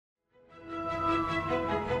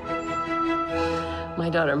My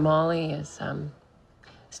daughter Molly is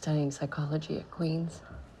studying psychology at Queen's.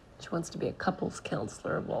 She wants to be a couples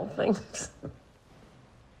counselor of all things.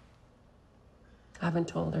 I haven't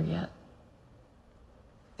told her yet,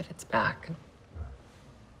 but it's back.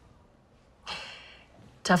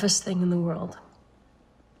 Toughest thing in the world.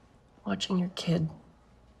 Watching your kid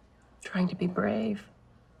trying to be brave.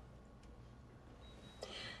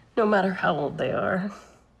 No matter how old they are.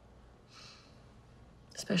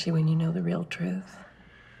 Especially when you know the real truth.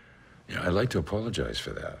 Yeah, I'd like to apologize for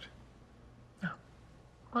that. No.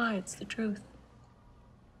 Why? It's the truth.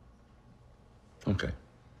 Okay.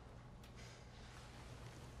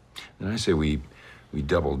 And I say we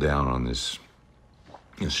double down on this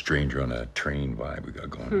stranger on a train vibe we got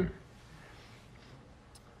going here.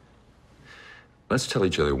 Let's tell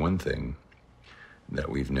each other one thing that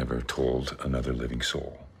we've never told another living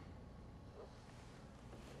soul.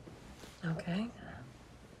 Okay.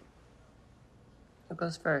 Who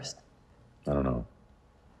goes first? I don't know.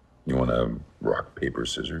 You want to rock, paper,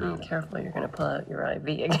 scissors? Oh, careful, you're gonna pull out your IV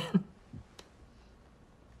again.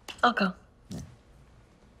 I'll go.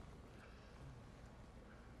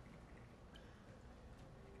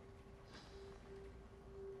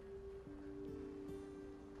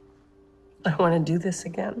 I don't want to do this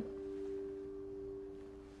again.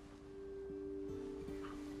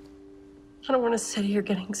 I don't want to sit here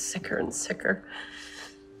getting sicker and sicker.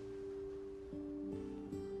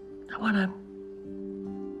 I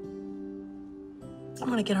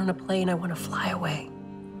want to get on a plane. I want to fly away.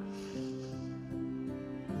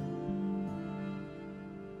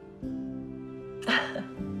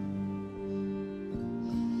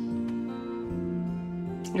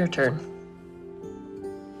 Your turn.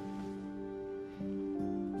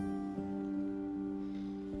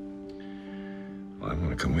 Well, I'm going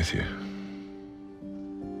to come with you.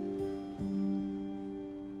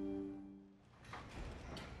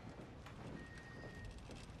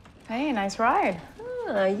 Hey, nice ride.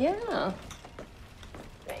 Yeah.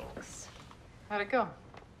 Thanks. How'd it go?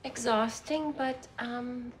 Exhausting, but,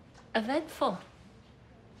 eventful.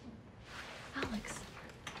 Alex.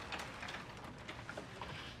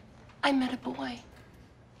 I met a boy.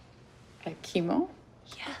 At Chemo?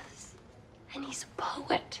 Yes. And he's a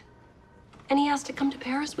poet. And he asked to come to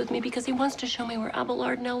Paris with me because he wants to show me where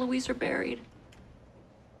Abelard and Eloise are buried.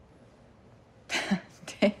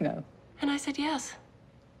 Dana. And I said yes.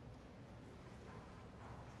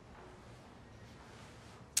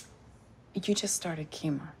 You just started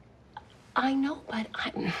Chemo. I know, but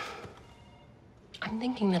I'm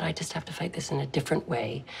thinking that I just have to fight this in a different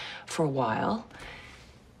way for a while.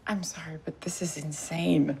 I'm sorry, but this is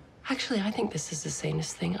insane. Actually, I think this is the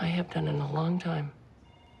sanest thing I have done in a long time.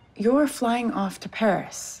 You're flying off to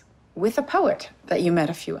Paris with a poet that you met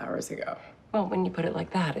a few hours ago. Well, when you put it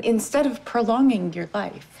like that, Instead of prolonging your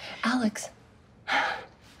life. Alex, I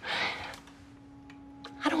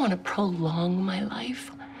don't want to prolong my life.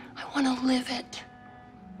 I want to live it.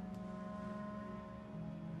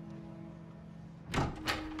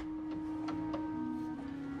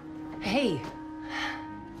 Hey.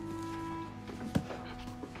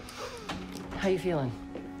 How you feeling?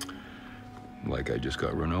 Like I just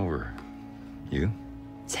got run over. You?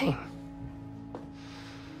 Same.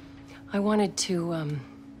 I wanted to,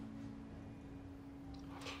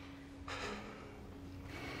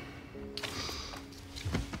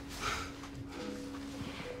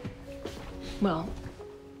 well,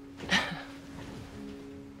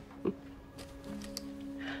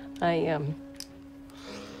 I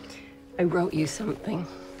wrote you something.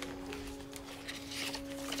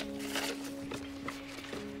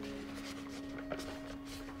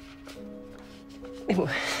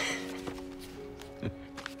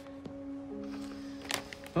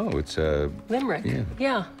 Oh, it's a... Limerick.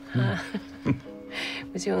 Yeah. It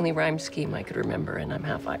was the only rhyme scheme I could remember, and I'm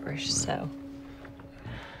half Irish, so.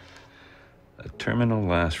 A terminal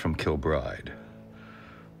lass from Kilbride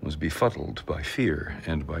was befuddled by fear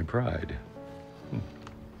and by pride,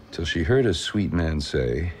 till she heard a sweet man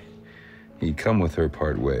say he'd come with her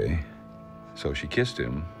part way. So she kissed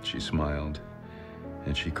him, she smiled,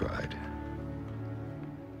 and she cried.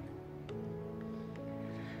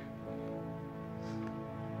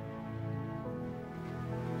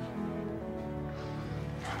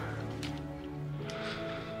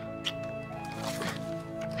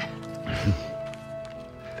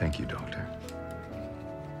 Thank you, Doctor.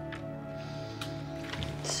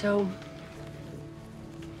 So,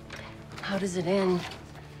 how does it end?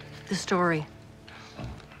 The story.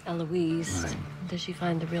 Eloise, Right. does she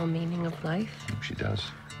find the real meaning of life? She does.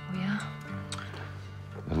 Oh, yeah?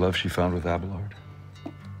 The love she found with Abelard,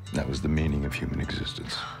 that was the meaning of human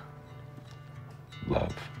existence.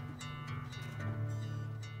 love.